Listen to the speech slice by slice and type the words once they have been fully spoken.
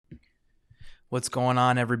What's going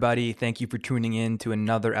on, everybody? Thank you for tuning in to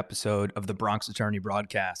another episode of the Bronx Attorney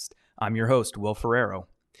Broadcast. I'm your host, Will Ferrero.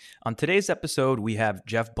 On today's episode, we have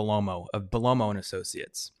Jeff Bellomo of Bellomo and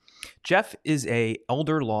Associates. Jeff is a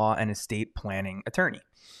elder law and estate planning attorney,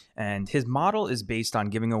 and his model is based on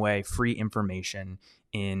giving away free information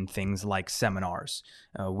in things like seminars.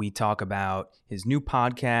 We talk about his new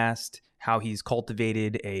podcast, how he's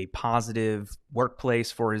cultivated a positive workplace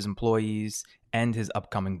for his employees, and his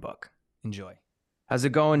upcoming book. Enjoy. How's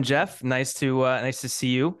it going, Jeff? Nice to see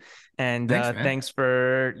you, and Thanks, man. thanks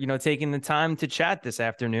for taking the time to chat this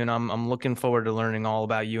afternoon. I'm looking forward to learning all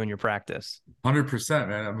about you and your practice. 100%,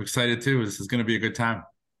 man. I'm excited too. This is going to be a good time.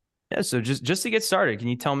 Yeah. So just to get started, can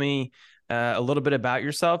you tell me a little bit about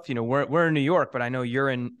yourself? We're in New York, but I know you're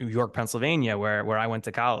in New York, Pennsylvania, where I went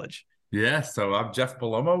to college. Yeah, so I'm Jeff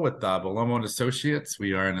Bellomo with Bellomo and Associates.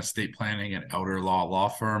 We are an estate planning and elder law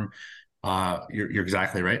firm. You're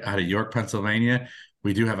exactly right. Out of York, Pennsylvania.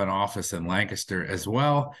 We do have an office in Lancaster as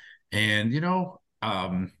well. And,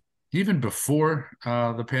 even before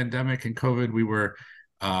the pandemic and COVID, we were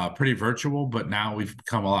pretty virtual, but now we've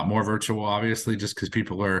become a lot more virtual, obviously, just because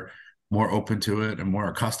people are more open to it and more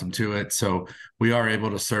accustomed to it. So we are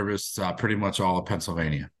able to service pretty much all of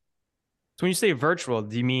Pennsylvania. So when you say virtual,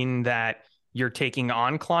 do you mean that you're taking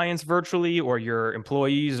on clients virtually, or your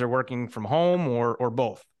employees are working from home, or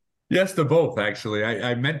both? Yes, to both, actually.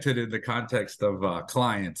 I meant it in the context of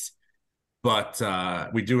clients, but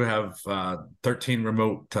we do have 13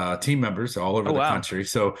 remote team members all over Oh, the wow. country.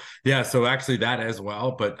 So, yeah, so actually that as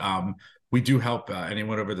well. But we do help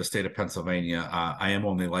anyone over the state of Pennsylvania. I am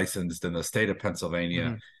only licensed in the state of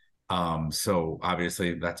Pennsylvania. Mhm. So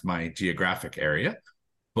obviously that's my geographic area.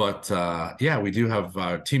 But yeah, we do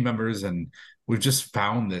have team members, and we've just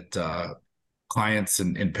found that clients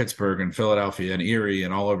in Pittsburgh and Philadelphia and Erie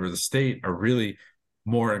and all over the state are really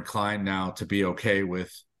more inclined now to be okay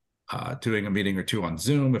with doing a meeting or two on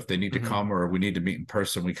Zoom. If they need to Mhm. come or we need to meet in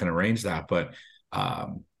person, we can arrange that. But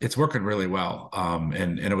it's working really well.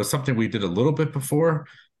 And it was something we did a little bit before,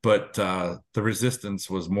 but the resistance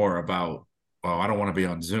was more about, well, I don't want to be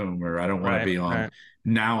on Zoom, or I don't want to Right, be on. right.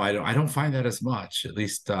 Now I don't find that as much, at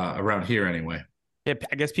least around here anyway. Yeah,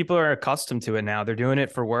 I guess people are accustomed to it now. They're doing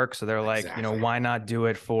it for work, so they're like, Exactly. why not do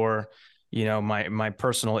it for, my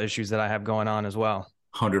personal issues that I have going on as well.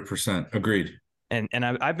 100% agreed. And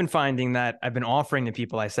I've been finding that I've been offering to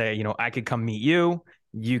people, I say, I could come meet you,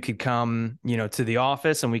 you could come, to the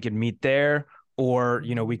office and we could meet there, or,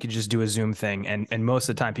 we could just do a Zoom thing. And most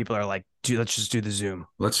of the time people are like, dude, let's just do the Zoom.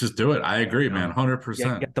 Let's just do it. I agree, You man. know, get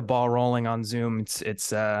 100%. get the ball rolling on Zoom.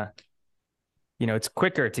 It's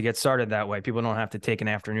quicker to get started that way. People don't have to take an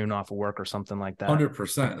afternoon off of work or something like that.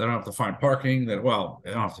 100%. They don't have to find parking. Well, they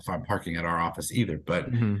don't have to find parking at our office either,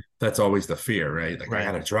 but Mhm. that's always the fear, right? Like, I Right.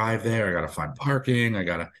 got to drive there. I got to find parking.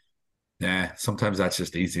 Sometimes that's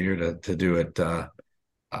just easier to do it uh,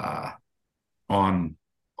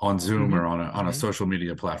 on Zoom Mhm. or on a Mhm. social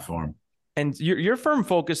media platform. And your firm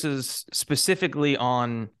focuses specifically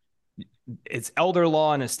on its elder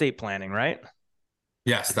law and estate planning, right?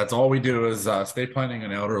 Yes, that's all we do is estate planning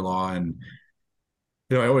and elder law. And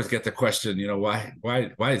I always get the question, why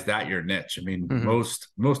is that your niche? I mean, Hmm.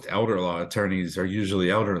 most elder law attorneys are usually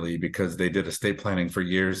elderly because they did estate planning for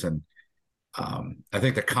years. And I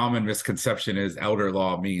think the common misconception is elder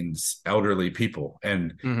law means elderly people,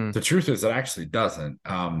 and Hmm. the truth is it actually doesn't.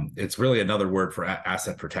 It's really another word for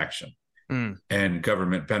asset protection Mm. and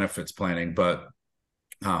government benefits planning, but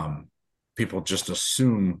um, people just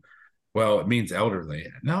assume, well, it means elderly.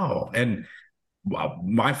 No, and well,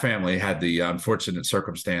 my family had the unfortunate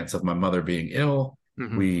circumstance of my mother being ill.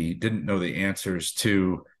 Hmm. We didn't know the answers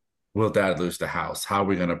to, will dad lose the house? How are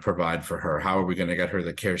we going to provide for her? How are we going to get her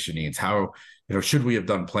the care she needs? Should we have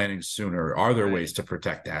done planning sooner? Are there Right. ways to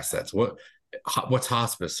protect assets? What's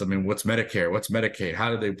hospice? I mean, what's Medicare? What's Medicaid? How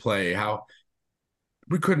do they play? How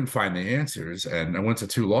we couldn't find the answers. And I went to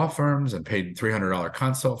two law firms and paid $300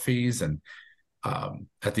 consult fees. And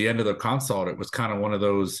at the end of the consult, it was kind of one of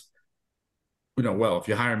those, well, if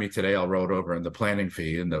you hire me today, I'll roll it over in the planning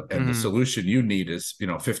fee, and the Hmm. solution you need is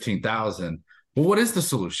 15,000. Well, what is the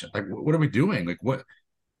solution? Like, what are we doing? Like, what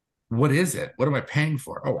is it? What am I paying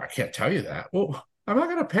for? Oh, I can't tell you that. Well, I'm not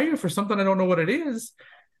going to pay you for something I don't know what it is.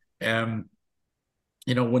 And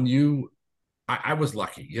when I was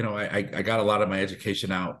lucky. I got a lot of my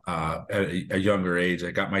education out at a younger age.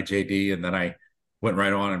 I got my JD, and then I went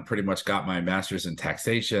right on and pretty much got my master's in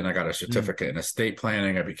taxation. I got a Mm. certificate in estate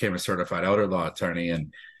planning. I became a certified elder law attorney.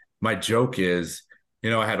 And my joke is,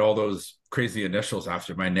 I had all those crazy initials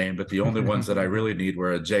after my name, but the only ones that I really need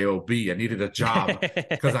were a JOB. I needed a job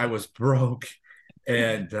because I was broke.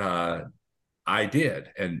 And I did.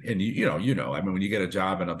 And I mean, when you get a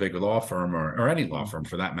job in a big law firm or any law firm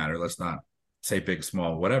for that matter, let's not say big,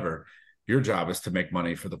 small, whatever, your job is to make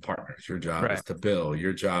money for the partners. Your job Right. is to bill.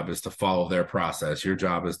 Your job is to follow their process. Your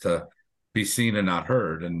job is to be seen and not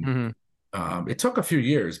heard. And Mm-hmm. it took a few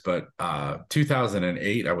years, but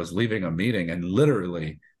 2008, I was leaving a meeting and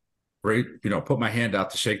literally, right, put my hand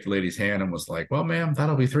out to shake the lady's hand and was like, "Well, ma'am,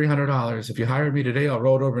 that'll be $300. If you hire me today, I'll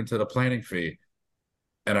roll it over into the planning fee."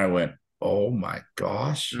 And I went, "Oh my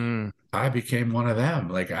gosh, Mm. I became one of them."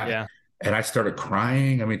 Yeah. And I started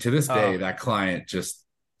crying. I mean, to this Oh. day, that client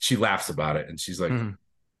she laughs about it. And she's like, Mm-hmm.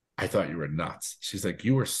 "I thought you were nuts." She's like,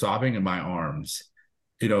 "You were sobbing in my arms.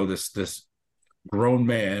 This grown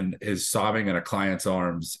man is sobbing in a client's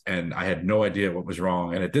arms. And I had no idea what was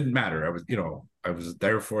wrong. And it didn't matter. I was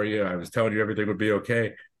there for you. I was telling you everything would be okay."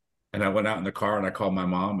 And I went out in the car and I called my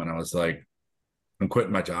mom and I was like, "I'm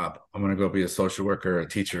quitting my job. I'm going to go be a social worker, a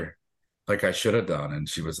teacher like I should have done." And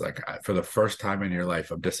she was like, "For the first time in your life,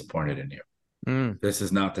 I'm disappointed in you. Mm. This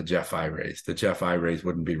is not the Jeff I raised. The Jeff I raised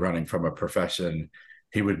wouldn't be running from a profession.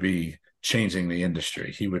 He would be changing the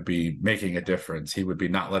industry. He would be making a difference. He would be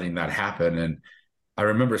not letting that happen." And I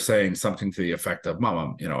remember saying something to the effect of,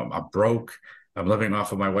 "Mom, I'm broke. I'm living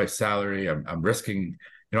off of my wife's salary. I'm risking,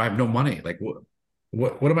 I have no money. Like,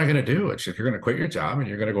 what am I going to do?" It's like, "You're going to quit your job and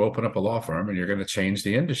you're going to go open up a law firm and you're going to change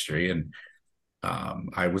the industry." And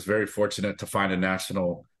I was very fortunate to find a national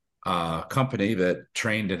company that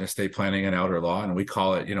trained in estate planning and elder law. And we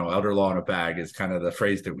call it, elder law in a bag is kind of the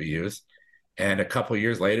phrase that we use. And a couple of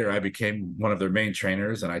years later, I became one of their main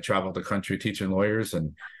trainers and I traveled the country teaching lawyers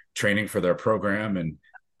and training for their program. And,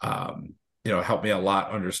 helped me a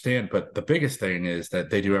lot understand. But the biggest thing is that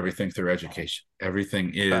they do everything through education. Everything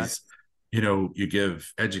Okay. is, you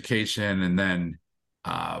give education and then,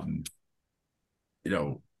 you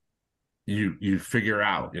know, you figure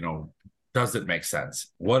out, does it make sense?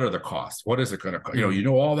 What are the costs? What is it going to cost? Mm. You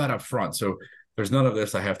know all that up front. So there's none of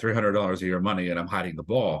this. I have $300 of your money and I'm hiding the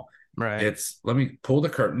ball. Right. It's let me pull the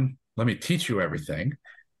curtain. Let me teach you everything.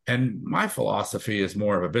 And my philosophy is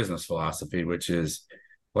more of a business philosophy, which is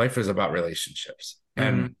life is about relationships. Mm-hmm.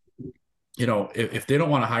 And, if they don't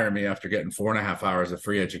want to hire me after getting 4.5 hours of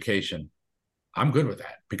free education, I'm good with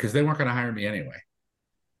that because they weren't going to hire me anyway.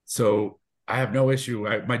 So I have no issue.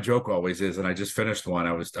 My joke always is, and I just finished one.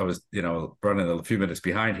 I was, running a few minutes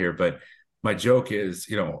behind here, but my joke is,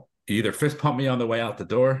 you either fist pump me on the way out the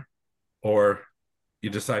door, or you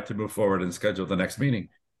decide to move forward and schedule the next meeting.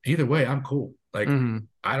 Either way, I'm cool. Like Mm-hmm.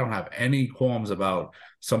 I don't have any qualms about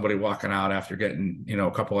somebody walking out after getting,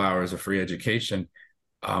 a couple hours of free education,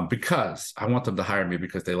 because I want them to hire me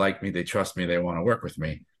because they like me, they trust me, they want to work with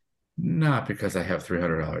me, not because I have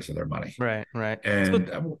 $300 of their money. Right, right. So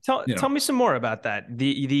And tell me some more about that.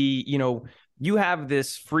 You have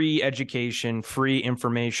this free education, free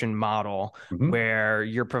information model mhm. where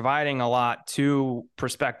you're providing a lot to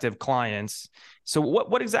prospective clients. So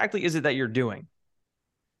what exactly is it that you're doing?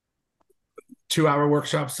 2-hour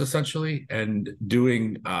workshops essentially and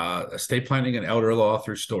doing estate planning and elder law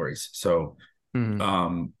through stories. So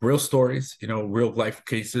Mm-hmm. real stories, real life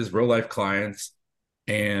cases, real life clients,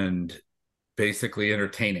 and basically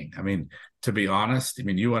entertaining. I mean, to be honest,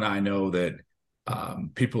 you and I know that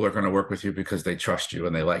people are going to work with you because they trust you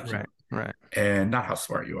and they like you, Right, right. and not how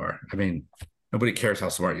smart you are. I mean, nobody cares how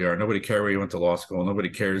smart you are. Nobody cares where you went to law school. Nobody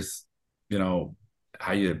cares,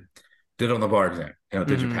 how you did on the bar exam.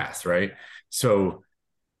 Did you Mm-hmm. pass, right? So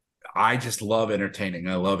I just love entertaining.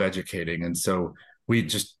 I love educating. And so we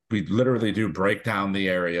literally do break down the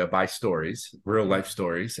area by stories, real life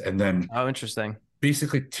stories, and then Oh, interesting.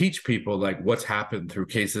 basically teach people like what's happened through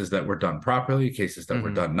cases that were done properly, cases that were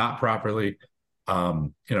Mm-hmm. done not properly.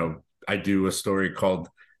 I do a story called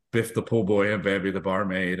Biff the Pool Boy and Bambi the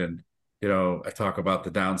Barmaid. And, I talk about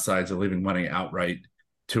the downsides of leaving money outright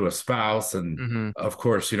to a spouse. And Mm-hmm. of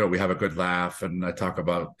course, we have a good laugh. And I talk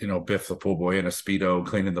about, Biff the Pool Boy in a Speedo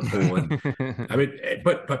cleaning the pool. And I mean,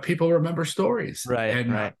 but people remember stories. Right,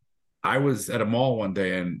 And right. I was at a mall one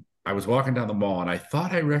day and I was walking down the mall and I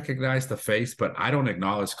thought I recognized the face, but I don't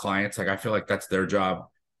acknowledge clients. Like I feel like that's their job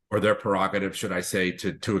or their prerogative, should I say,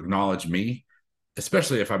 to acknowledge me,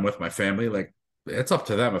 especially if I'm with my family. Like it's up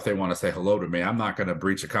to them if they want to say hello to me. I'm not going to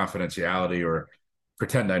breach a confidentiality or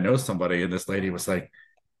pretend I know somebody. And this lady was like,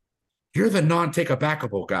 "You're the non-take a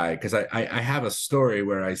backable guy." Because I have a story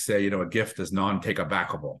where I say, a gift is non-take a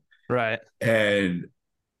backable. Right. And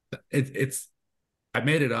it's I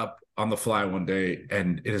made it up on the fly one day,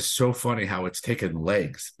 and it is so funny how it's taken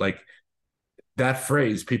legs. Like that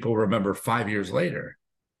phrase, people remember 5 years later.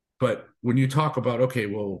 But when you talk about, okay,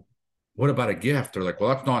 well, what about a gift? Or like, well,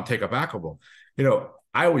 that's non-take a backable.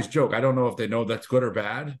 I always joke, I don't know if they know that's good or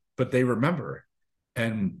bad, but they remember.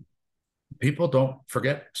 And people don't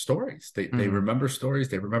forget stories. They Hmm. remember stories,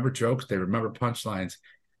 they remember jokes, they remember punchlines.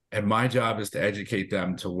 And my job is to educate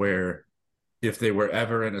them to where if they were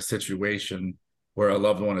ever in a situation where a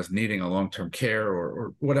loved one is needing a long-term care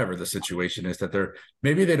or whatever the situation is, that they're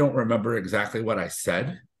maybe they don't remember exactly what I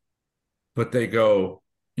said, but they go,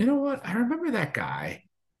 you know what? I remember that guy.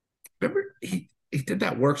 Remember he did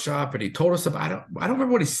that workshop and he told us about I don't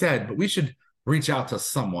remember what he said, but we should reach out to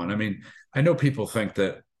someone. I mean, I know people think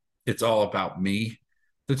that it's all about me.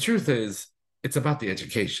 The truth is, it's about the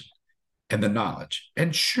education and the knowledge.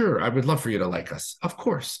 And sure, I would love for you to like us. Of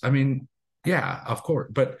course. I mean, yeah, of course.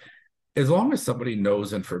 But as long as somebody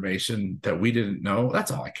knows information that we didn't know,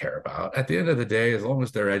 that's all I care about. At the end of the day, as long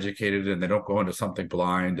as they're educated and they don't go into something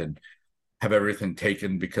blind and have everything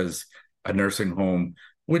taken because a nursing home,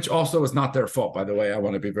 which also is not their fault, by the way. I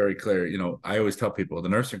want to be very clear. I always tell people the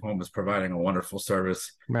nursing home is providing a wonderful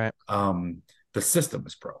service. Right. The system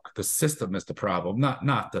is broke. The system is the problem,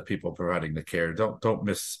 not the people providing the care. Don't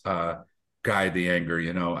miss guide the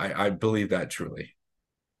anger. I believe that truly.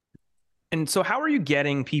 And so how are you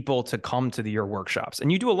getting people to come to your workshops? And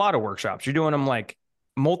you do a lot of workshops. You're doing them like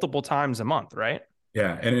multiple times a month, right?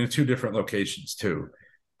 Yeah, and in two different locations too.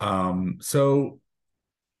 So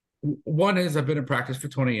one is I've been in practice for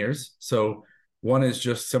 20 years. So one is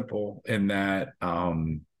just simple in that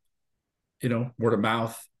word of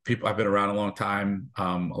mouth. People, I've been around a long time.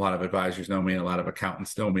 A lot of advisors know me, a lot of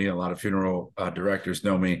accountants know me, a lot of funeral directors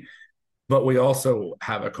know me. But we also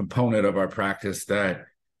have a component of our practice that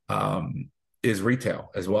is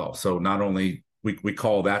retail as well. So not only we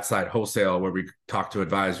call that side wholesale, where we talk to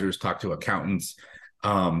advisors, talk to accountants,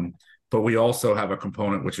 but we also have a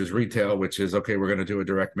component which is retail, which is okay. We're going to do a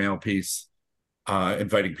direct mail piece,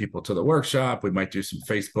 inviting people to the workshop. We might do some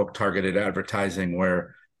Facebook targeted advertising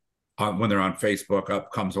where when they're on Facebook,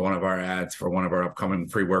 up comes one of our ads for one of our upcoming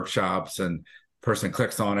free workshops, and person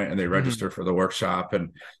clicks on it and they Mm-hmm. register for the workshop. And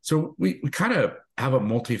so we kind of have a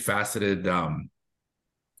multifaceted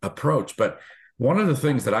approach. But one of the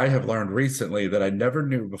things that I have learned recently that I never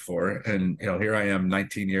knew before, and here I am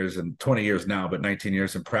 19 years and 20 years now, but 19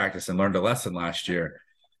 years in practice, and learned a lesson last year.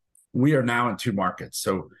 We are now in two markets.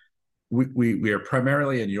 So we are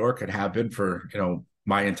primarily in York and have been for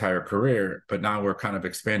my entire career, but now we're kind of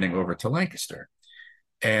expanding over to Lancaster,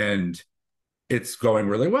 and it's going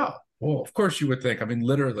really well. Well, of course you would think. I mean,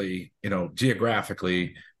 literally,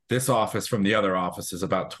 geographically, this office from the other office is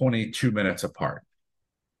about 22 minutes apart.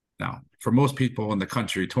 Now, for most people in the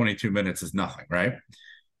country, 22 minutes is nothing, right?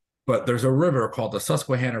 But there's a river called the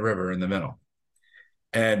Susquehanna River in the middle.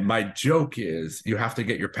 And my joke is you have to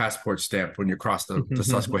get your passport stamped when you cross the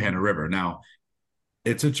Susquehanna River. Now,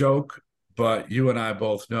 it's a joke, but you and I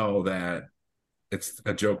both know that it's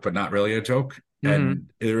a joke, but not really a joke. Mm-hmm.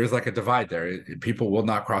 And there is like a divide there. People will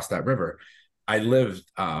not cross that river. I lived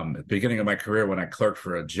at the beginning of my career when I clerked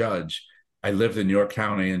for a judge. I lived in York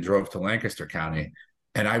County and drove to Lancaster County,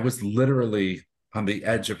 and I was literally on the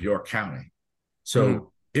edge of York County. Mm-hmm.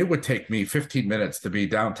 So it would take me 15 minutes to be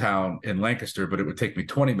downtown in Lancaster, but it would take me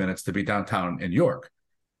 20 minutes to be downtown in York.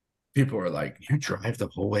 People are like, "You drive the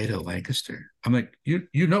whole way to Lancaster?" I'm like, you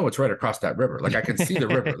know it's right across that river. Like I can see the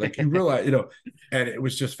river. Like you realize, and it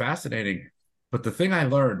was just fascinating. But the thing I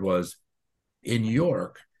learned was in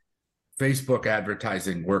York, Facebook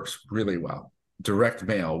advertising works really well. Direct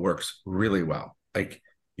mail works really well. Like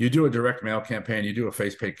you do a direct mail campaign, you do a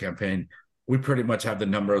Facebook campaign, we pretty much have the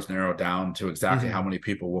numbers narrowed down to exactly Mm-hmm. how many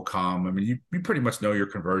people will come. I mean, you pretty much know your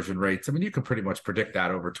conversion rates. I mean, you can pretty much predict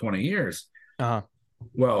that over 20 years. Uh-huh.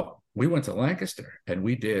 Well, we went to Lancaster and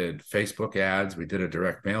we did Facebook ads, we did a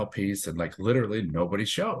direct mail piece, and like literally nobody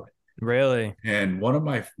showed. Really? And one of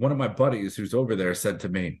my buddies who's over there said to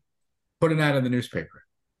me, "Put an ad in the newspaper."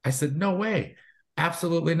 I said, "No way.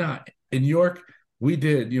 Absolutely not." In York, we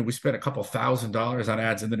did, we spent a couple $1,000s on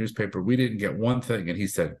ads in the newspaper. We didn't get one thing. And he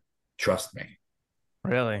said, "Trust me."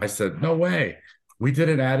 Really? I said, "No way." We did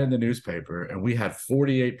an ad in the newspaper and we had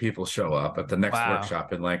 48 people show up at the next Wow.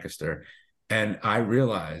 workshop in Lancaster. And I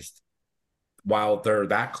realized while they're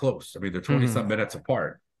that close, I mean, they're 20 Mm-hmm. some minutes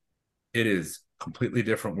apart, it is completely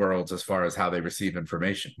different worlds as far as how they receive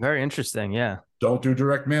information. Very interesting. Yeah. Don't do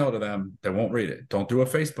direct mail to them. They won't read it. Don't do a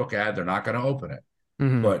Facebook ad. They're not going to open it.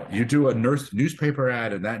 Mm-hmm. But you do a newspaper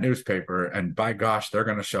ad in that newspaper, and by gosh, they're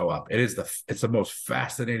going to show up. It's the most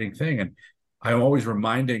fascinating thing. And I'm always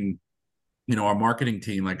reminding, our marketing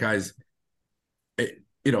team, like, guys,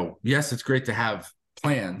 yes, it's great to have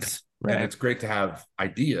plans and Right. it's great to have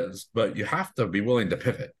ideas, but you have to be willing to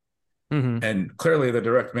pivot. Hmm. And clearly the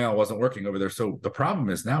direct mail wasn't working over there. So the problem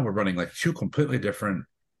is now we're running like two completely different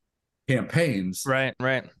campaigns Right,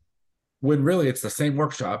 right. when really it's the same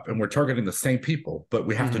workshop and we're targeting the same people, but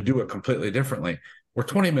we have to Hmm. do it completely differently. We're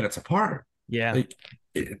 20 minutes apart. Yeah. Like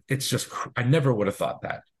it's just, I never would have thought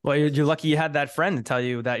that. Well, you're lucky you had that friend to tell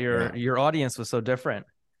you that Yeah. your audience was so different.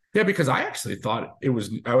 Yeah, because I actually thought it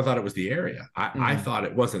was, I thought it was the area. I Hmm. thought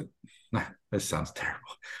it wasn't, this sounds terrible.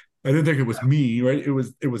 I didn't think it was me, right?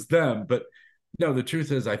 It was them. But no, the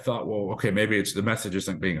truth is I thought, well, okay, maybe it's the message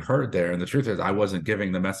isn't being heard there. And the truth is I wasn't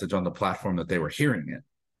giving the message on the platform that they were hearing it.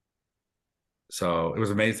 So it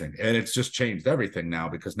was amazing. And it's just changed everything now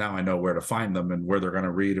because now I know where to find them and where they're going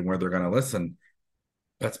to read and where they're going to listen.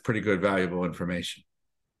 That's pretty good, valuable information.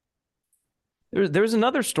 There was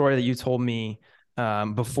another story that you told me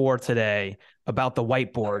before today about the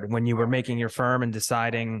whiteboard when you were making your firm and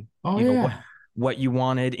deciding, Oh, what yeah. you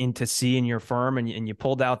wanted to see in your firm, and you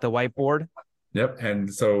pulled out the whiteboard. Yep.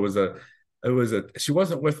 And so she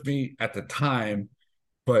wasn't with me at the time,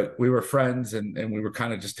 but we were friends and we were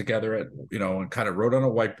kind of just together and kind of wrote on a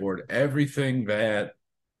whiteboard everything that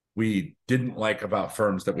we didn't like about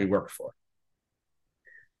firms that we worked for.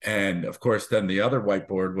 And of course, then the other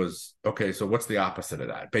whiteboard was, okay, so what's the opposite of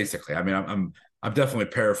that? Basically, I mean, I'm definitely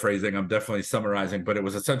paraphrasing, I'm definitely summarizing, but it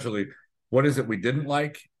was essentially what is it we didn't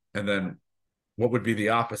like, and then what would be the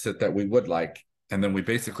opposite that we would like, and then we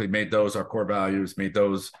basically made those our core values, made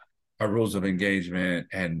those our rules of engagement,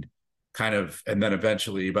 and and then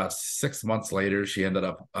eventually, about 6 months later, she ended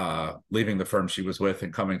up leaving the firm she was with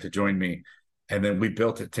and coming to join me, and then we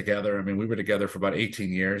built it together. I mean, we were together for about 18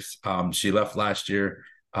 years. She left last year.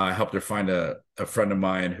 I helped her find a friend of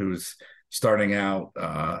mine who's starting out,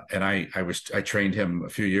 and I trained him a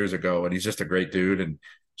few years ago, and he's just a great dude. And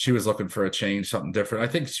she was looking for a change, something different.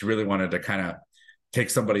 I think she really wanted to kind of take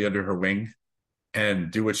somebody under her wing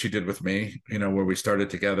and do what she did with me, where we started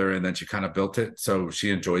together and then she kind of built it. So she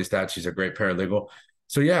enjoys that. She's a great paralegal.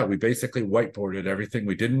 So yeah, we basically whiteboarded everything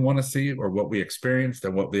we didn't want to see or what we experienced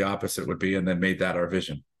and what the opposite would be, and then made that our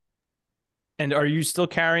vision. And are you still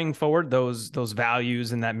carrying forward those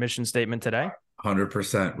values and that mission statement today?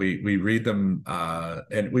 100%. We read them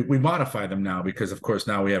and we modify them now because of course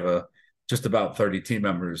now we have a just about 30 team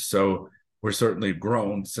members. So we're certainly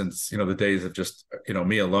grown since the days of just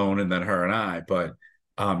me alone and then her and I. But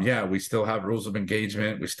yeah, we still have rules of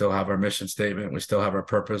engagement. We still have our mission statement. We still have our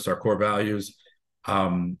purpose, our core values.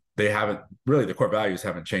 They haven't really, the core values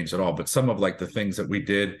haven't changed at all. But some of like the things that we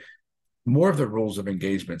did, more of the rules of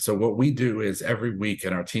engagement. So what we do is every week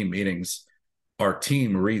in our team meetings, our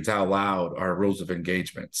team reads out loud our rules of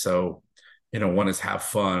engagement. So, one is have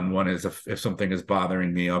fun. One is if something is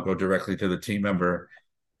bothering me, I'll go directly to the team member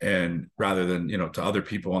and rather than, to other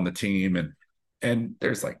people on the team. And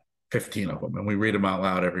there's like 15 of them and we read them out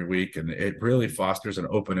loud every week. And it really fosters an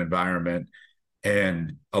open environment.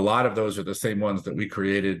 And a lot of those are the same ones that we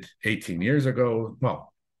created 18 years ago.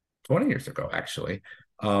 Well, 20 years ago, actually.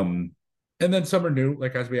 And then some are new.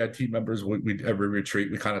 Like as we add team members, we every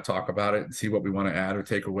retreat we kind of talk about it and see what we want to add or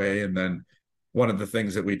take away. And then one of the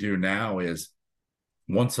things that we do now is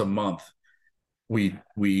once a month we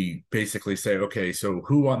basically say, okay, so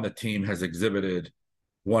who on the team has exhibited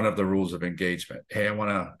one of the rules of engagement? Hey, I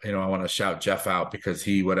want to shout Jeff out because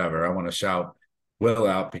he whatever. I want to shout Will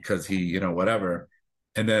out because he whatever.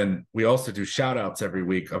 And then we also do shout outs every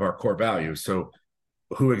week of our core values. So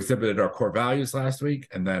who exhibited our core values last week,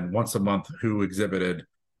 and then once a month who exhibited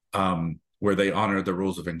where they honor the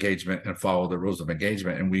rules of engagement and follow the rules of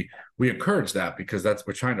engagement. And we encourage that because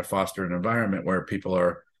we're trying to foster an environment where people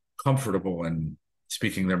are comfortable and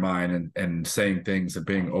speaking their mind and saying things and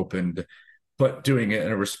being open, but doing it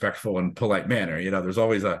in a respectful and polite manner. There's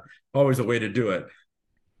always a way to do it.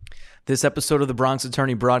 This episode of the Bronx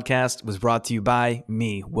Attorney Broadcast was brought to you by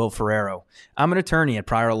me, Will Ferrero. I'm an attorney at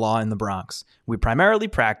Prior Law in the Bronx. We primarily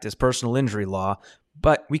practice personal injury law,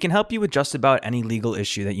 but we can help you with just about any legal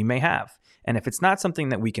issue that you may have. And if it's not something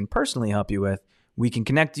that we can personally help you with, we can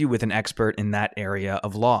connect you with an expert in that area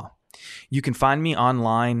of law. You can find me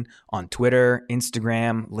online on Twitter,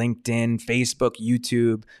 Instagram, LinkedIn, Facebook,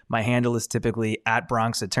 YouTube. My handle is typically at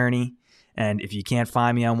Bronx Attorney. And if you can't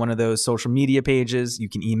find me on one of those social media pages, you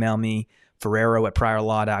can email me,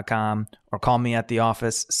 ferrero@priorlaw.com, or call me at the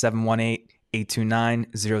office,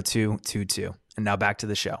 718-829-0222. And now back to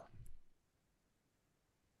the show.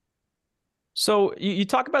 So you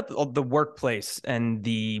talk about the workplace and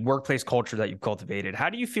the workplace culture that you've cultivated. How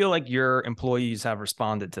do you feel like your employees have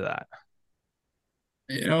responded to that?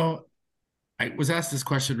 I was asked this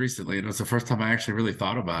question recently, and it was the first time I actually really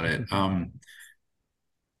thought about it.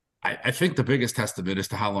 I think the biggest testament is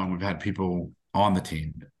to how long we've had people on the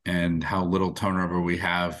team and how little turnover we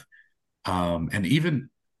have. And even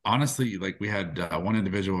honestly, like we had one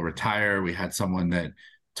individual retire, we had someone that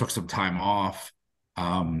took some time off.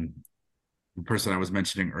 The person I was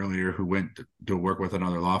mentioning earlier who went to work with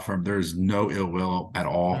another law firm, there's no ill will at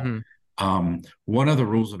all. Mm-hmm. One of the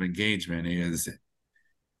rules of engagement is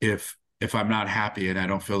if I'm not happy and I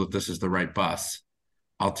don't feel that this is the right bus,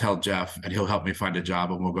 I'll tell Jeff and he'll help me find a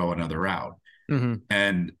job and we'll go another route. Mm-hmm.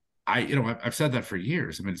 And I've said that for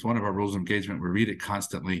years. I mean, it's one of our rules of engagement. We read it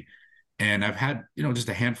constantly. And I've had, just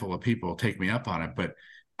a handful of people take me up on it. But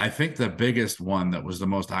I think the biggest one that was the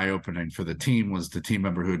most eye-opening for the team was the team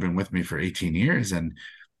member who had been with me for 18 years. And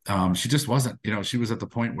she just wasn't, she was at the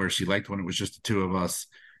point where she liked when it was just the two of us.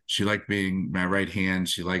 She liked being my right hand.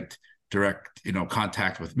 She liked direct,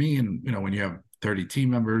 contact with me. And, when you have 30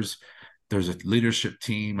 team members, there's a leadership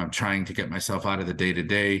team. I'm trying to get myself out of the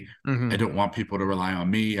day-to-day. Mm-hmm. I don't want people to rely on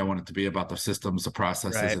me. I want it to be about the systems, the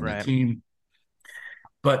processes, and the Right. team.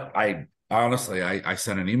 But I honestly, I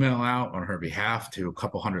sent an email out on her behalf to a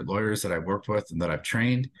couple hundred lawyers that I've worked with and that I've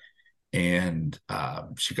trained. And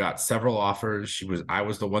she got several offers. I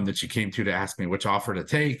was the one that she came to ask me which offer to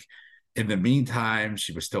take. In the meantime,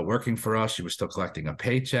 she was still working for us. She was still collecting a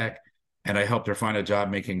paycheck. And I helped her find a job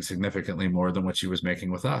making significantly more than what she was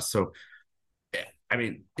making with us. So, I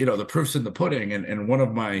mean, the proof's in the pudding. And one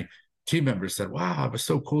of my team members said, wow, it was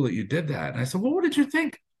so cool that you did that. And I said, well, what did you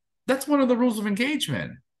think? That's one of the rules of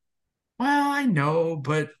engagement. Well, I know,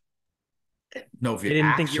 but no, if They you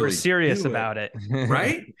didn't think you were actually serious do it, about it.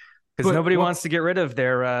 right? Because But nobody what? wants to get rid of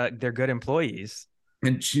their good employees.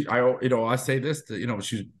 And I say this that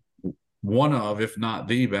she's one of, if not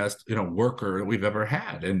the best, worker we've ever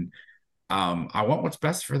had, and I want what's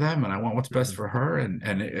best for them, and I want what's best Mm-hmm. for her,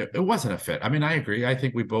 and it wasn't a fit. I mean, I agree. I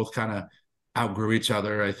think we both kind of outgrew each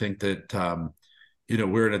other. I think that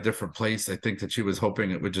we're in a different place. I think that she was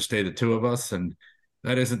hoping it would just stay the two of us, and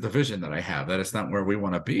that isn't the vision that I have. That is not where we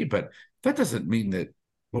want to be. But that doesn't mean that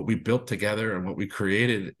what we built together and what we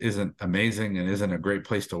created isn't amazing and isn't a great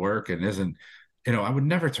place to work and isn't, I would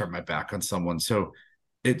never turn my back on someone. So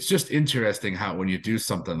it's just interesting how when you do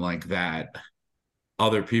something like that,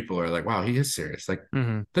 other people are like, wow, he is serious. Like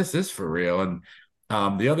Mm-hmm. this is for real. And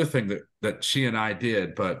the other thing that she and I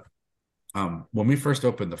did, but when we first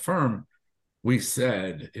opened the firm, we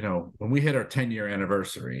said, when we hit our 10-year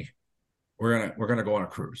anniversary, we're gonna go on a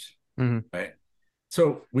cruise, Mm-hmm. right?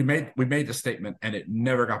 So we made the statement, and it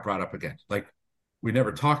never got brought up again. Like we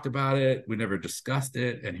never talked about it, we never discussed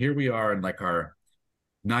it, and here we are in like our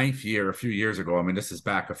ninth year, a few years ago. I mean, this is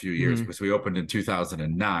back a few years Mm-hmm. because we opened in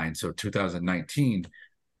 2009, so 2019.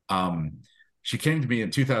 Um, she came to me in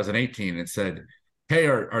 2018 and said, "Hey,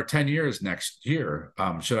 our 10 years next year.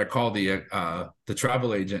 Should I call the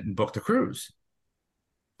travel agent and book the cruise?"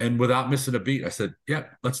 And without missing a beat, I said, "Yeah,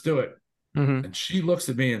 let's do it." Mm-hmm. And she looks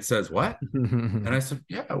at me and says, "What?" And I said,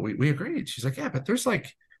 "Yeah, we agreed." She's like, "Yeah, but there's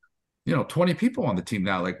like, 20 people on the team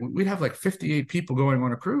now. Like we'd have like 58 people going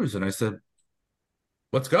on a cruise." And I said,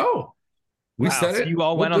 "Let's go." We Wow. said So it. you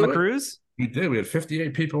all We'll went on the do it. cruise? We did. We had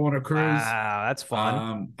 58 people on a cruise. Wow, that's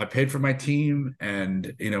fun. I paid for my team,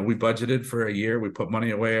 and we budgeted for a year. We put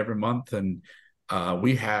money away every month, and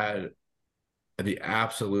we had the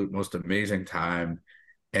absolute most amazing time.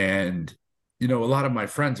 And a lot of my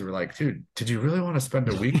friends were like, "Dude, did you really want to spend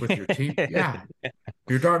a week with your team?" Yeah,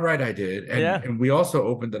 you're darn right I did. And Yeah. and we also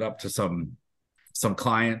opened it up to some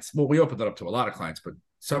clients. Well, we opened it up to a lot of clients, but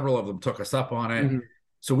several of them took us up on it. Mm-hmm.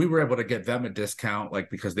 So we were able to get them a discount,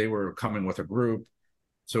 like because they were coming with a group.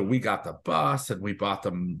 So we got the bus and we bought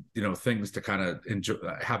them, things to kind of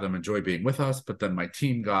have them enjoy being with us. But then my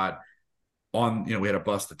team got on, we had a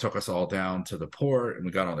bus that took us all down to the port, and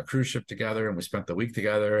we got on the cruise ship together, and we spent the week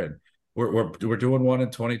together. And we're doing one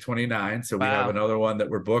in 2029. So we have Wow. another one that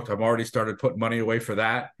we're booked. I've already started putting money away for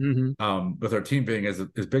that. Mm-hmm. With our team being as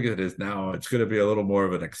big as it is now, it's going to be a little more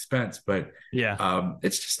of an expense, but Yeah.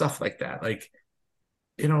 it's just stuff like that. Like,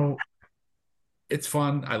 you know, it's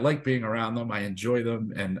fun. I like being around them. I enjoy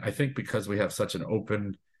them. And I think because we have such an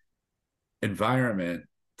open environment,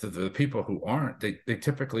 to the people who aren't, they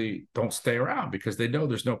typically don't stay around because they know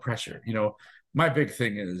there's no pressure. My big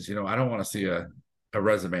thing is, I don't want to see a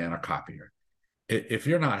resume on a copier. If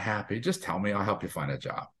you're not happy, just tell me. I'll help you find a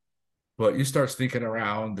job. But you start sneaking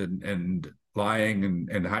around and lying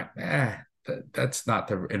that's not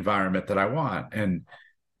the environment that I want. And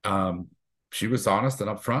um, she was honest and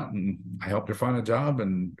upfront, and I helped her find a job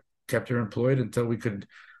and kept her employed until we could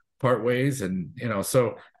part ways. And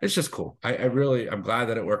so it's just cool. I'm glad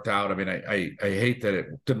that it worked out. I mean, I hate that it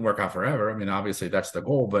didn't work out forever. I mean, obviously that's the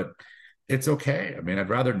goal, but it's okay. I mean, I'd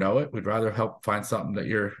rather know it. We'd rather help find something that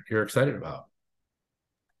you're excited about.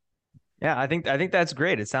 Yeah, I think that's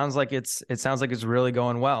great. It sounds like it's really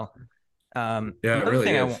going well. Yeah, it Another really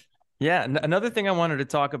thing is. another thing I wanted to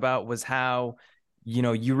talk about was how,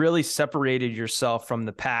 you really separated yourself from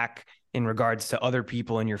the pack in regards to other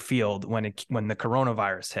people in your field when the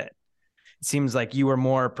coronavirus hit. It seems like you were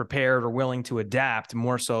more prepared or willing to adapt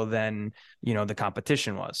more so than, the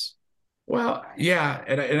competition was. Well, yeah,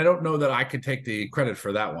 and I don't know that I could take the credit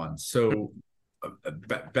for that one. So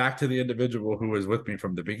back to the individual who was with me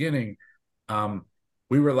from the beginning, um,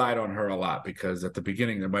 we relied on her a lot because at the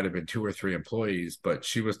beginning there might have been two or three employees, but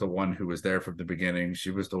she was the one who was there from the beginning.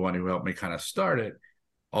 She was the one who helped me kind of start it.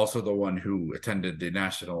 Also, the one who attended the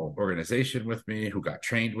national organization with me, who got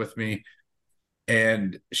trained with me,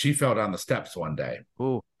 and she fell down the steps one day,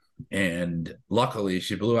 Ooh. and luckily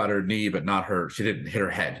she blew out her knee, but not her. She didn't hit her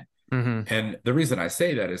head. Mm-hmm. And the reason I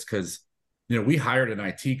say that is because, we hired an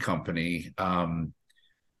IT company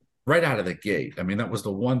right out of the gate. I mean, that was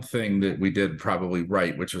the one thing that we did probably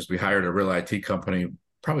right, which was we hired a real IT company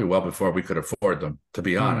probably well before we could afford them, to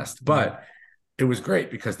be honest. Mm-hmm. But it was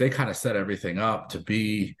great because they kind of set everything up to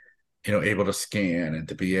be, able to scan and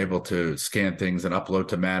to be able to scan things and upload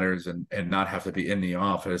to Matters and not have to be in the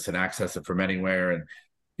office and access it from anywhere. And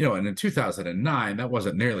and in 2009, that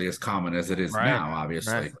wasn't nearly as common as it is Right. now, Right.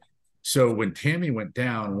 obviously. So when Tammy went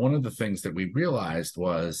down, one of the things that we realized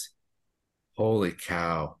was, holy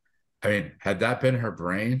cow. I mean, had that been her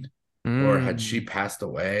brain or had she Mm. passed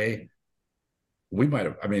away, we might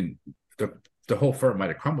have, I mean, the whole firm might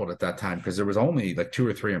have crumbled at that time because there was only like two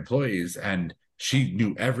or three employees and she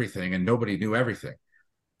knew everything and nobody knew everything.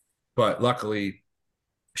 But luckily,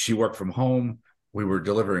 she worked from home. We were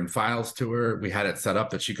delivering files to her. We had it set up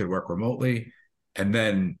that she could work remotely. And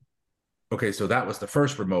then, okay, so that was the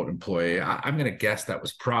first remote employee. I'm going to guess that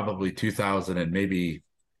was probably 2000 and maybe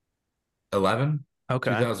 11, Okay.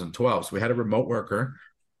 2012. So we had a remote worker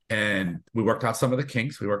and we worked out some of the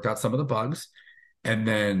kinks, we worked out some of the bugs. And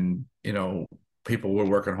then, people were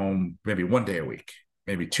working home maybe one day a week,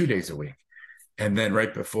 maybe 2 days a week. And then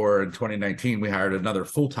right before in 2019, we hired another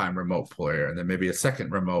full-time remote player and then maybe a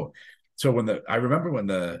second remote. So I remember when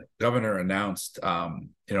the governor announced,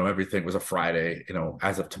 everything was a Friday,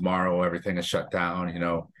 as of tomorrow, everything is shut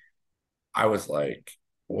down, I was like,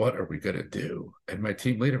 what are we going to do? And my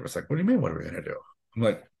team leader was like, what do you mean? What are we going to do? I'm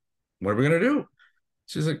like, what are we going to do?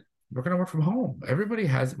 She's like, we're going to work from home. Everybody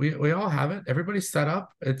has, we all have it. Everybody's set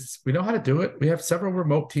up. We know how to do it. We have several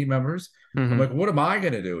remote team members. I'm Mm-hmm. like, what am I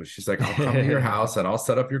going to do? She's like, I'll come to your house and I'll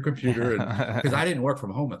set up your computer. And because I didn't work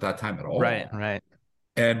from home at that time at Right. all. Right.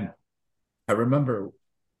 And I remember,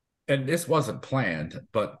 and this wasn't planned,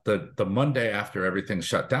 but the Monday after everything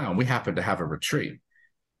shut down, we happened to have a retreat.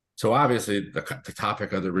 So obviously the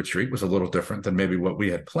topic of the retreat was a little different than maybe what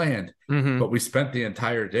we had planned, Mm-hmm. but we spent the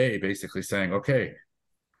entire day basically saying, okay,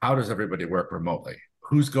 how does everybody work remotely?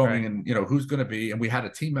 Who's Right. going and who's going to be? And we had a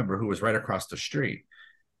team member who was right across the street,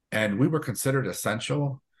 and we were considered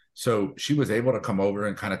essential. So she was able to come over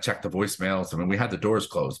and kind of check the voicemails. I mean, we had the doors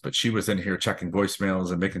closed, but she was in here checking voicemails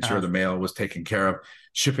and making sure Uh-huh. the mail was taken care of,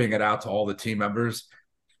 shipping it out to all the team members.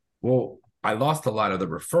 Well, I lost a lot of the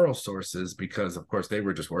referral sources because, of course, they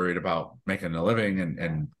were just worried about making a living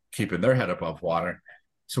and keeping their head above water.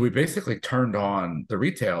 So we basically turned on the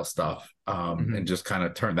retail stuff Mm-hmm. and just kind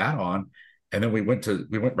of turned that on. And then we went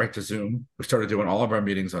right to Zoom. We started doing all of our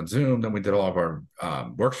meetings on Zoom. Then we did all of our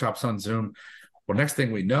workshops on Zoom. Well, next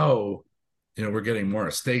thing we know, we're getting more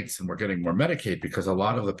estates and we're getting more Medicaid because a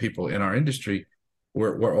lot of the people in our industry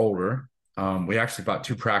were older. We actually bought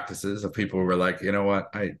two practices of people who were like, you know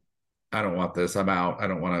what, I don't want this. I'm out. I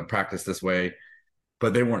don't want to practice this way.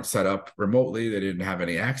 But they weren't set up remotely. They didn't have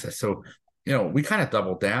any access. So, we kind of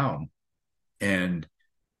doubled down and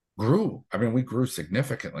grew. I mean, we grew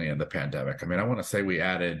significantly in the pandemic. I mean, I want to say we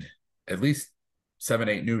added at least 7,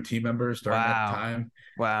 8 new team members during that Wow. time.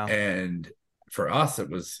 Wow. And for us, it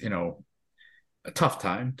was, a tough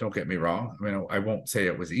time. Don't get me wrong. I mean, I won't say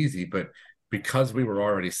it was easy, but because we were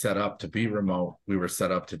already set up to be remote, we were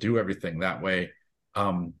set up to do everything that way.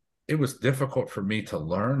 Um, it was difficult for me to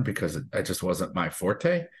learn because it just wasn't my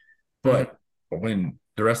forte. Mm-hmm. But when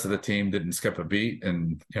the rest of the team didn't skip a beat,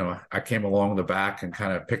 and I came along the back and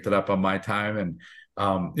kind of picked it up on my time. And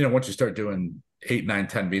once you start doing 8, 9,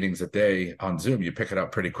 10 meetings a day on Zoom, you pick it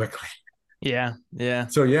up pretty quickly. Yeah. Yeah.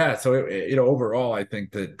 So yeah, so overall, I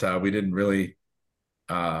think that we didn't really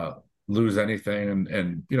uh, lose anything,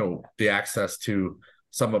 and the access to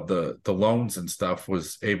some of the loans and stuff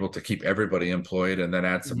was able to keep everybody employed and then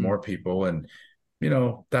add some Mm-hmm. more people. And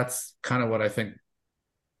that's kind of what I think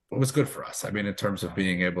was good for us. I mean, in terms of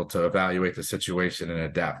being able to evaluate the situation and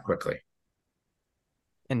adapt quickly.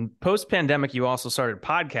 And post pandemic, you also started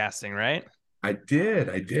podcasting, right? I did.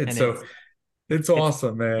 And So it's it's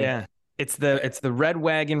awesome, man. yeah, it's the Red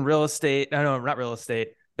Wagon real estate. No, not real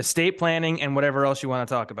estate, estate planning, and whatever else you want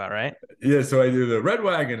to talk about, right? Yeah, so I do the Red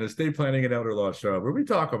Wagon Estate Planning and Elder Law show where we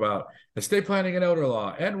talk about estate planning and elder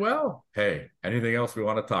law, and well, hey, anything else we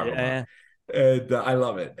want to talk about. Yeah. And I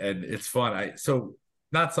love it, and it's fun. So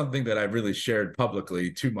not something that I've really shared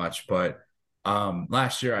publicly too much, but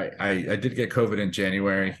last year I did get COVID in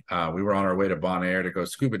January. We were on our way to Bonaire to go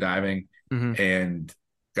scuba diving, Mm-hmm. and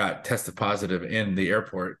got tested positive in the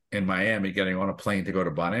airport in Miami, getting on a plane to go to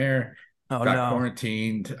Bonaire. Oh Got no.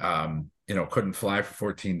 quarantined. Couldn't fly for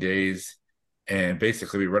 14 days, and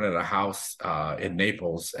basically we rented a house in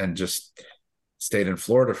Naples and just stayed in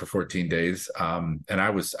Florida for 14 days. And I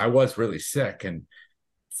was really sick, and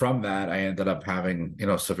from that I ended up having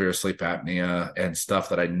severe sleep apnea and stuff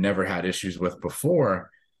that I never had issues with before.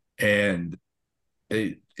 And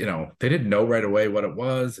they didn't know right away what it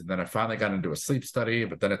was, and then I finally got into a sleep study,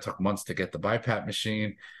 but then it took months to get the BiPAP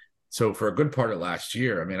machine. So for a good part of last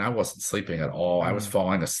year, I mean, I wasn't sleeping at all. I was Mm.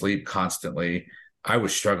 falling asleep constantly. I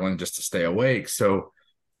was struggling just to stay awake. So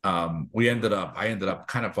I ended up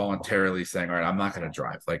kind of voluntarily saying, all right, I'm not going to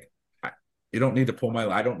drive. Like, you don't need to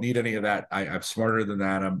I don't need any of that. I'm smarter than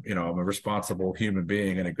that. I'm a responsible human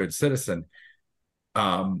being and a good citizen.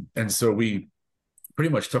 And so we pretty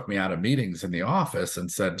much took me out of meetings in the office and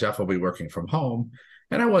said, Jeff will be working from home.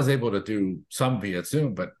 And I was able to do some via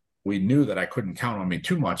Zoom, but we knew that I couldn't count on me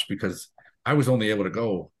too much because I was only able to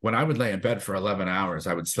go when I would lay in bed for 11 hours,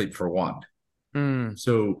 I would sleep for one. Mm.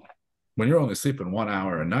 So when you're only sleeping 1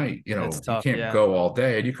 hour a night, That's you tough. can't Yeah. go all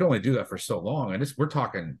day, and you can only do that for so long. And we're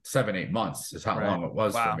talking 7, 8 months is how Right. long it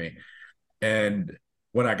was for Wow. me. And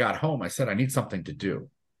when I got home, I said, I need something to do.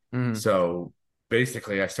 Mm-hmm. So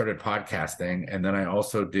basically I started podcasting, and then I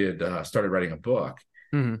also did started writing a book.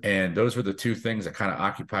 Mm-hmm. And those were the two things that kind of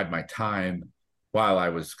occupied my time while I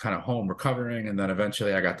was kind of home recovering. And then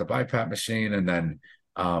eventually I got the BiPAP machine. And then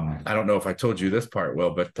I don't know if I told you this part,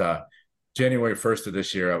 Will, but January 1st of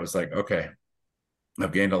this year, I was like, okay,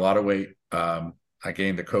 I've gained a lot of weight. I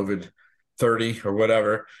gained the COVID 30 or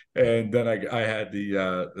whatever. And then I had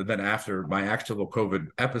then after my actual COVID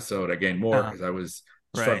episode, I gained more Uh-huh. because I was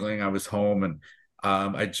Right. struggling. I was home, and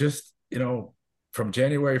I just, from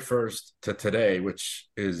January 1st to today, which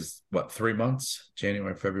is what, 3 months,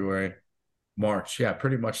 January, February, March. Yeah,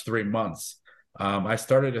 pretty much 3 months. I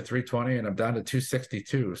started at 320 and I'm down to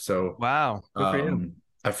 262. So Wow. Good for you.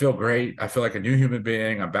 I feel great. I feel like a new human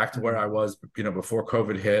being. I'm back to where Mm-hmm. I was, before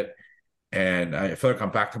COVID hit. And I feel like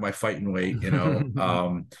I'm back to my fighting weight,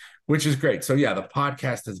 which is great. So yeah, the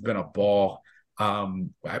podcast has been a ball.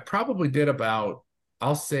 I probably did about,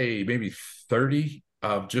 I'll say maybe 30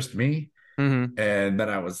 of just me. Mm-hmm. And then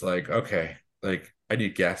I was like, okay, like I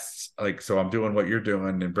need guests. Like, so I'm doing what you're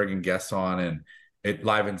doing and bringing guests on, and it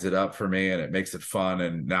livens it up for me and it makes it fun.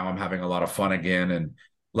 And now I'm having a lot of fun again. And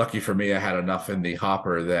lucky for me, I had enough in the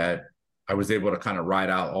hopper that I was able to kind of ride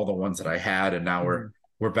out all the ones that I had. And now Mm-hmm.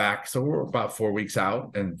 we're back. So we're about 4 weeks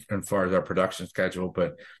out, and as far as our production schedule,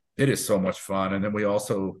 but it is so much fun. And then we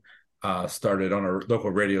also started on a local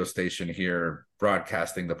radio station here,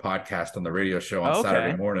 broadcasting the podcast on the radio show on Saturday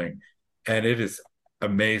Okay. morning. And it is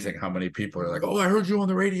amazing how many people are like, "Oh, I heard you on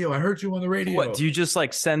the radio. I heard you on the What, radio." do you just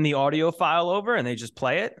like send the audio file over and they just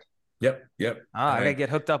play it? Yep, yep. Ah, And I gotta get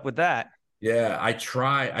hooked up with that. yeah, I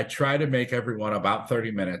try to make everyone about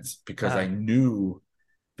 30 minutes because I Uh, knew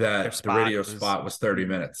their that the spot radio was. spot was 30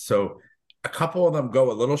 minutes. So a couple of them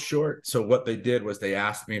go a little short. So what they did was they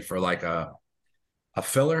asked me for like a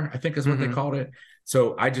filler, I think is what they Mm-hmm. called it.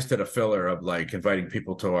 So I just did a filler of like inviting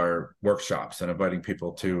people to our workshops and inviting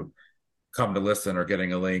people to come to listen or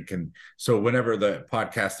getting a link. And so whenever the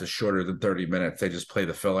podcast is shorter than 30 minutes, they just play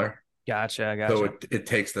the filler. Gotcha. So Gotcha. it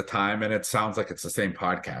takes the time, and it sounds like it's the same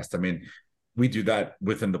podcast. I mean, we do that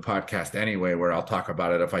within the podcast anyway, where I'll talk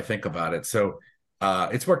about it if I think about it. So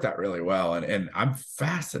it's worked out really well. And I'm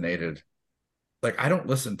fascinated. Like, I don't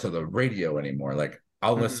listen to the radio anymore. Like,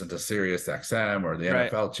 I'll Mm-hmm. listen to Sirius XM or the Right.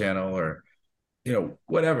 NFL channel or,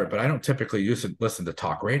 whatever, but I don't typically listen to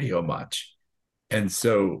talk radio much. And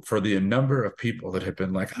so for the number of people that have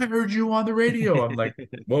been like, I heard you on the radio, I'm like,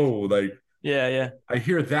 whoa, like Yeah. Yeah. I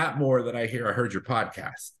hear that more than I heard your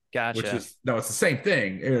podcast, which Gotcha. is, no, it's the same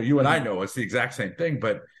thing. You and I Mm-hmm. know it's the exact same thing,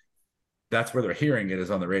 but that's where they're hearing it, is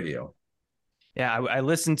on the radio. Yeah. I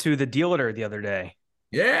listened to the dealer the other day.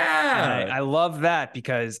 And I, Yeah. I love that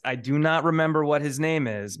because I do not remember what his name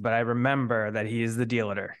is, but I remember that he is the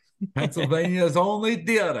dealer. Pennsylvania's only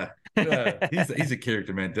Dylan. Yeah, he's a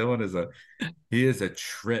character, man. Dylan is he is a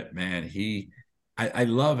trip, man. I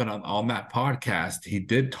love it on that podcast. He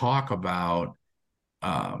did talk about,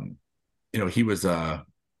 he was a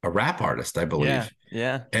rap artist, I Yeah. believe.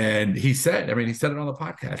 Yeah. And he said, I mean, he said it on the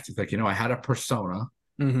podcast. He's like, I had a persona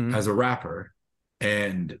Mm-hmm. as a rapper,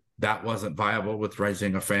 and that wasn't viable with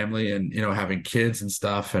raising a family and, having kids and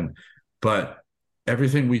stuff. But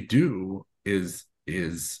everything we do is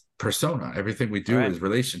persona. Everything we do Right. is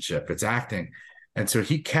relationship. It's acting. And so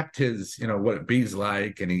he kept his, what bees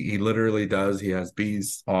like, and he literally does. He has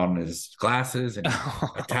bees on his glasses and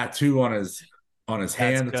a tattoo on his That's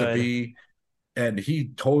hand that's a good. bee, and he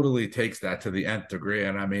totally takes that to the nth degree.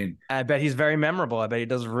 And I mean, I bet he's very memorable. I bet he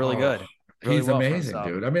does really oh, good, really he's well for amazing, himself.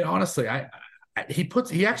 dude. I mean, honestly,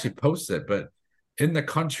 he actually posts it, but in the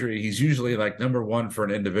country, he's usually like number one for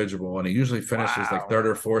an individual, and he usually finishes like Wow. third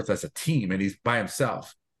or fourth as a team, and he's by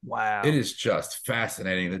himself. It Wow. is just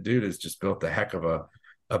fascinating. The dude has just built a heck of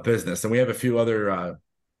a business, and we have a few other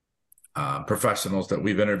professionals that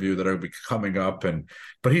we've interviewed that are coming up,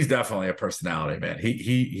 but he's definitely a personality, man.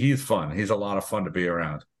 He's fun. He's a lot of fun to be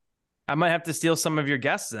around. I might have to steal some of your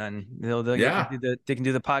guests then. Yeah. They can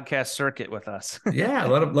do the podcast circuit with us. Yeah,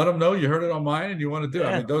 let him know you heard it on mine and you want to do it.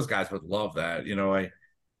 I Yeah. mean, those guys would love that.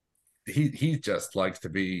 He just likes to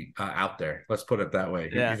be out there. Let's put it that way.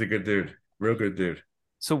 Yeah. He's a good dude, real good dude.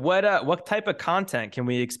 So what type of content can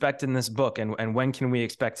we expect in this book, and when can we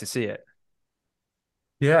expect to see it?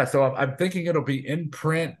 Yeah, so I'm thinking it'll be in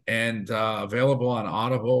print and available on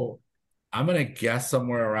Audible. I'm gonna guess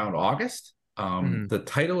somewhere around August. Mhm. The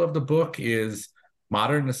title of the book is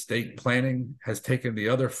 "Modern Estate Planning Has Taken the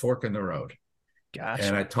Other Fork in the Road," and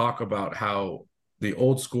I Gotcha. talk about how the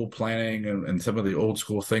old school planning and some of the old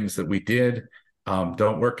school things that we did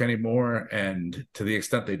don't work anymore, and to the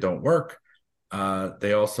extent they don't work,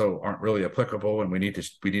 they also aren't really applicable, and we need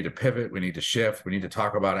to pivot, we need to shift, we need to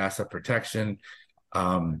talk about asset protection,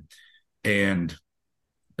 um, and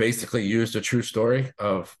basically used a true story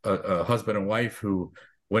of a husband and wife who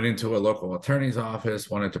went into a local attorney's office,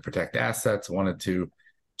 wanted to protect assets, wanted to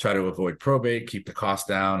try to avoid probate, keep the cost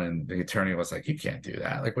down. And the attorney was like, "You can't do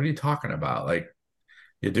that. Like, what are you talking about? Like,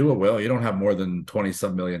 you do a will, you don't have more than 20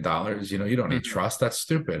 some $1 million. You don't need Mhm. trust. That's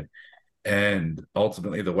stupid." And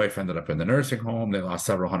ultimately, the wife ended up in the nursing home. They lost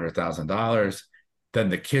several $100,000. Then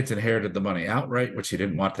the kids inherited the money outright, which he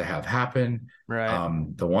didn't want to have happen. Right.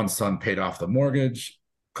 The one son paid off the mortgage.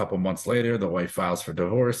 A couple months later, the wife files for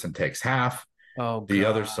divorce and takes half. Oh The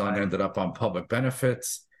other son God. ended up on public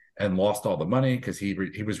benefits and lost all the money because he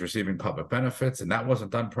was receiving public benefits, and that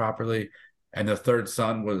wasn't done properly. And the third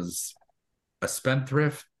son was a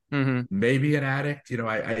spendthrift, Hmm. maybe an addict.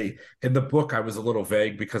 I in the book I was a little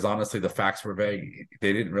vague because honestly the facts were vague.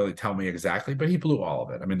 They didn't really tell me exactly, but he blew all of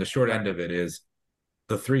it. I mean, the short end Right. of it is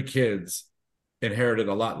the three kids inherited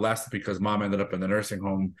a lot less because mom ended up in the nursing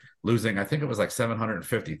home losing, I think it was like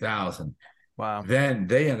 750,000. Wow. Then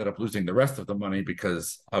they ended up losing the rest of the money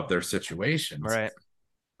because of their situations. Right.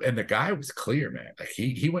 And the guy was clear, man. Like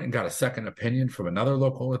he went and got a second opinion from another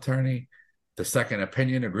local attorney. The second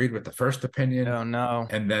opinion agreed with the first opinion. Oh no.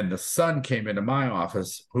 And then the son came into my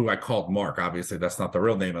office, who I called Mark. Obviously, that's not the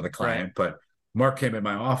real name of the Right. client, but Mark came in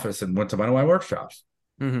my office and went to one of my workshops.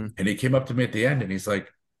 Hmm. And he came up to me at the end and he's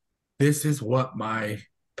like, "This is what my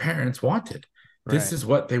parents wanted. This Right. is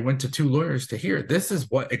what they went to two lawyers to hear. This is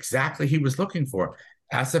what exactly he was looking for: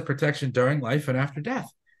 asset protection during life and after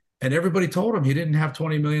death." And everybody told him he didn't have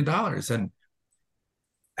 $20 million. And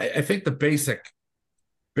I think the basic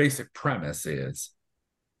premise is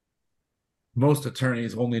most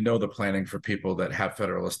attorneys only know the planning for people that have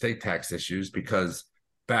federal estate tax issues, because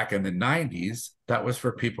back in the 90s, that was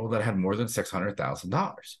for people that had more than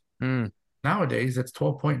 $600,000. Mm. Nowadays, it's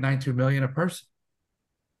 12.92 million a person.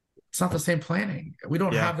 It's not the same planning. We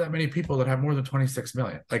don't Yeah. have that many people that have more than 26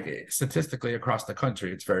 million. Like statistically across the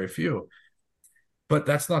country, it's very few. But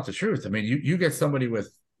that's not the truth. I mean, you get somebody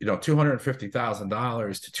with,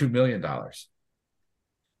 $250,000 to $2 million,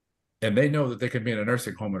 and they know that they can be in a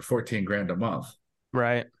nursing home at 14 grand a month.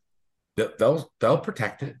 Right. They'll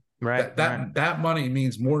protect it. Right. That Right. that that money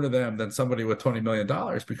means more to them than somebody with $20 million,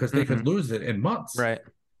 because they Hmm. could lose it in months. Right.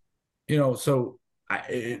 So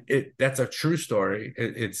that's a true story.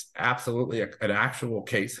 It's absolutely an actual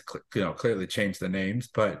case. Clearly changed the names,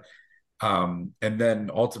 but and then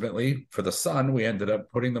ultimately for the son, we ended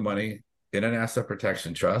up putting the money in an asset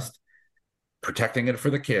protection trust, protecting it for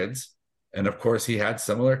the kids. And of course, he had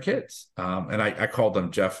similar kids. And I called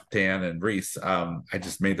them Jeff, Dan, and Reese. I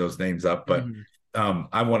just made those names up, but Hmm.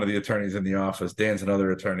 I'm one of the attorneys in the office. Dan's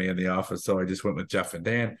another attorney in the office, so I just went with Jeff and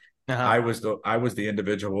Dan. Uh-huh. I was the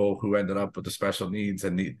individual who ended up with the special needs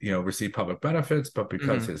and received public benefits, but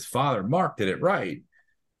because Hmm. his father Mark did it right,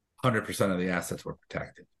 100% of the assets were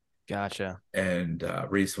protected. Gotcha. And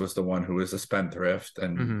Reese was the one who was a spendthrift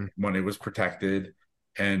and Mm-hmm. money was protected.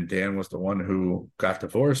 And Dan was the one who got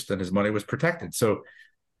divorced and his money was protected. So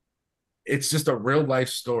it's just a real life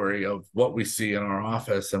story of what we see in our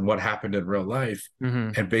office and what happened in real life,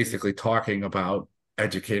 Mm-hmm. and basically talking about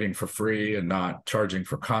educating for free and not charging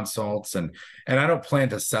for consults. And I don't plan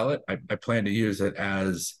to sell it. I plan to use it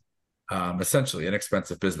as essentially an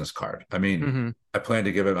expensive business card. I mean, Mm-hmm. I plan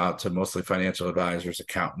to give it out to mostly financial advisors,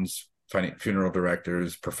 accountants, funeral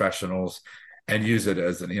directors, professionals, and use it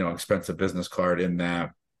as an expensive business card. In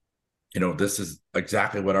that, this is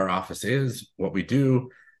exactly what our office is, what we do,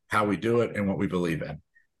 how we do it, and what we believe in.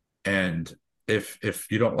 And if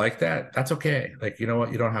you don't like that, that's okay. Like, you know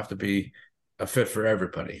what? You don't have to be a fit for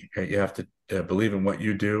everybody. You have to believe in what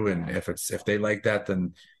you do. And if they like that,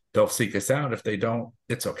 then they'll seek us out. If they don't,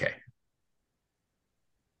 it's okay.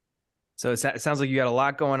 So it sounds like you got a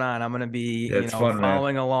lot going on. I'm going to be, Yeah, it's fun, man.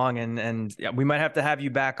 following along, and yeah, we might have to have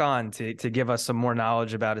you back on to give us some more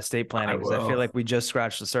knowledge about estate I planning, because I feel will. like we just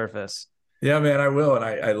scratched the surface. Yeah, man, I will. And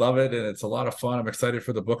I love it. And it's a lot of fun. I'm excited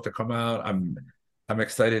for the book to come out. I'm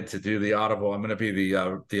excited to do the Audible. I'm going to be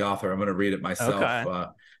the author. I'm going to read it myself. Okay.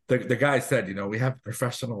 The guy said, we have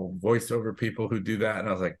professional voiceover people who do that. And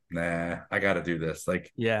I was like, nah, I got to do this.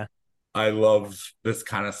 Like, Yeah. I love this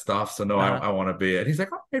kind of stuff. So no, Uh-huh. I want to be it. He's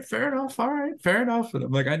like, all right, fair enough. All right, fair enough. And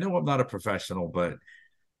I'm like, I know I'm not a professional, but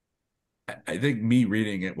I think me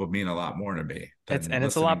reading it would mean a lot more to me than It's listening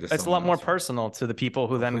to a lot someone more else. personal to the people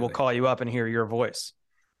who then will Completely. call you up and hear your voice.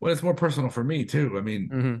 Well, it's more personal for me too. I mean,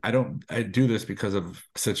 Mm-hmm. I do this because of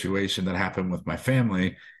a situation that happened with my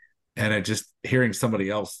family, and I just hearing somebody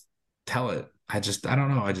else tell it. I don't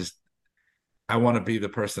know. I want to be the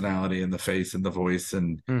personality and the face and the voice.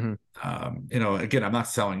 And, Mm-hmm. again, I'm not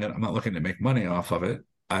selling it. I'm not looking to make money off of it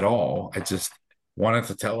at all. I just wanted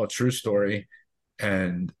to tell a true story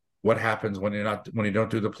and what happens when you don't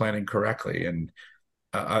do the planning correctly. And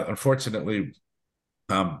unfortunately,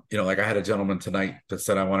 like I had a gentleman tonight that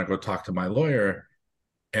said, I want to go talk to my lawyer.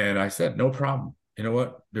 And I said, no problem. You know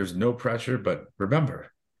what? There's no pressure. But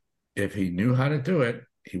remember, if he knew how to do it,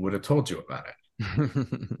 he would have told you about it.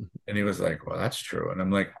 And he was like, well, that's true. And I'm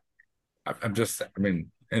like, I'm just, I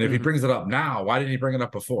mean, and if he Mm-hmm. brings it up now, why didn't he bring it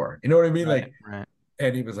up before? You know what I mean? Right. Like, Right.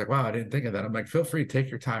 and he was like, wow, I didn't think of that. I'm like, feel free, take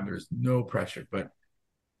your time. There's no pressure. But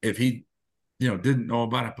if he, didn't know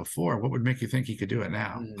about it before, what would make you think he could do it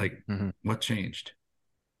now? Like, Mm-hmm. what changed?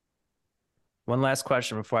 One last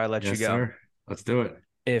question before I let you Yes, go. sir. Let's do it.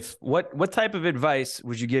 If what type of advice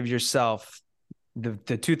would you give yourself, the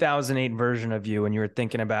 2008 version of you, when you were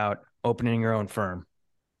thinking about opening your own firm?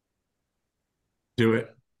 Do it.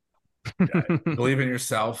 Believe in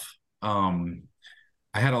yourself. I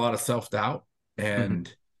had a lot of self-doubt,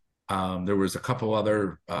 Mm-hmm. and there was a couple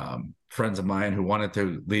other friends of mine who wanted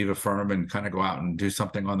to leave a firm and kind of go out and do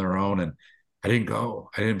something on their own, and I didn't go.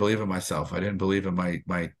 I didn't believe in myself. I didn't believe in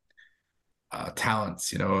my talents.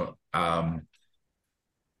 The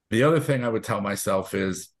other thing I would tell myself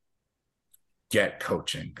is get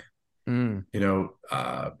coaching. Mm. You know,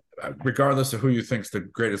 uh, Regardless of who you think's the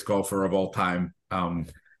greatest golfer of all time, I'm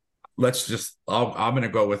going to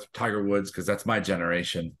go with Tiger Woods because that's my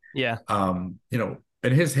generation. Yeah. In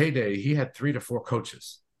his heyday, he had 3 to 4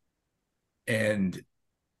 coaches. And,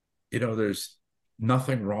 there's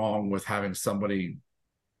nothing wrong with having somebody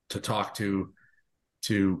to talk to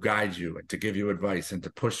guide you and to give you advice and to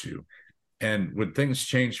push you. And when things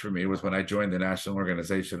changed for me was when I joined the national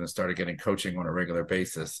organization and started getting coaching on a regular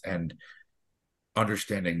basis and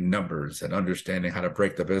understanding numbers and understanding how to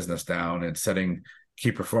break the business down and setting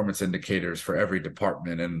key performance indicators for every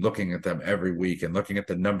department and looking at them every week and looking at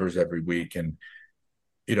the numbers every week. And,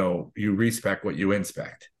 you respect what you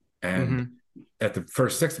inspect. And Mm-hmm. at the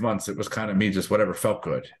first 6 months, it was kind of me, just whatever felt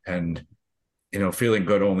good. And, feeling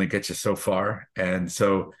good only gets you so far. And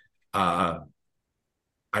so I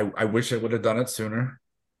wish I would have done it sooner.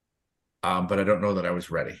 But I don't know that I was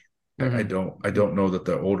ready. I Mm-hmm. don't know that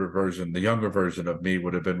the younger version of me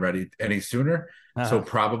would have been ready any sooner. So Uh-huh.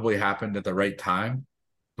 probably happened at the right time.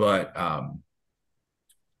 But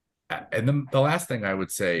and then the last thing I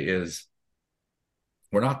would say is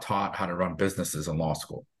we're not taught how to run businesses in law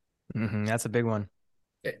school. Mm-hmm. That's a big one.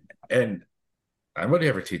 And nobody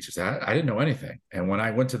ever teaches that. I didn't know anything. And when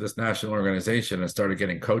I went to this national organization and started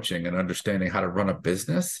getting coaching and understanding how to run a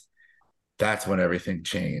business, that's when everything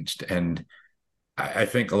changed. And I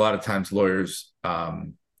think a lot of times lawyers,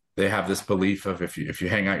 they have this belief of if you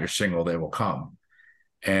hang out your shingle, they will come.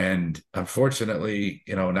 And unfortunately,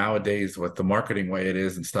 nowadays with the marketing way it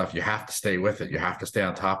is and stuff, you have to stay with it. You have to stay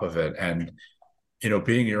on top of it. And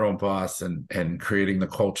being your own boss and creating the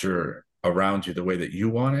culture around you the way that you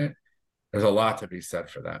want it, there's a lot to be said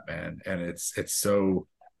for that, man. And it's so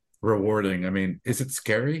rewarding. I mean, is it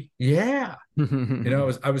scary? Yeah.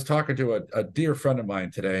 I was talking to a dear friend of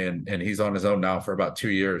mine today, and he's on his own now for about 2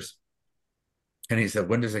 years. And he said,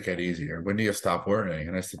 when does it get easier? When do you stop worrying?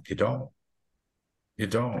 And I said, you don't. You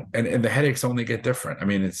don't. And the headaches only get different. I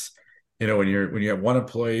mean, it's, when you have one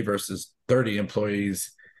employee versus 30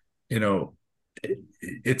 employees, you know,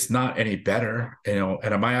 it's not any better, and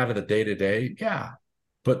am I out of the day to day? Yeah.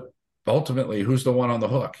 But ultimately, who's the one on the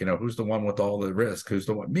hook? Who's the one with all the risk? Who's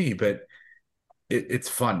the one? Me. But it's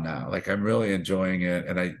fun now. Like, I'm really enjoying it.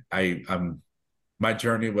 And I'm my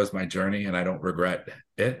journey was my journey, and I don't regret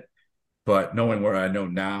it. But knowing where I know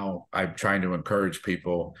now, I'm trying to encourage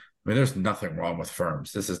people. I mean, there's nothing wrong with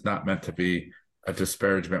firms. This is not meant to be a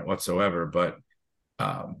disparagement whatsoever, but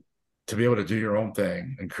um, to be able to do your own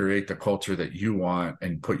thing and create the culture that you want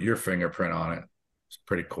and put your fingerprint on it, it's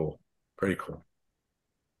pretty cool. Pretty cool.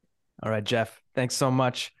 All right, Jeff, thanks so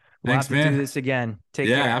much. We'll have Thanks, to do man. this again. Take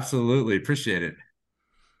Yeah, care. absolutely. Appreciate it.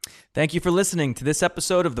 Thank you for listening to this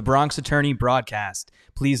episode of the Bronx Attorney Broadcast.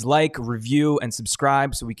 Please like, review, and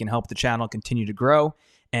subscribe so we can help the channel continue to grow.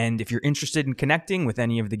 And if you're interested in connecting with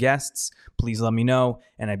any of the guests, please let me know,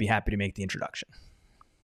 and I'd be happy to make the introduction.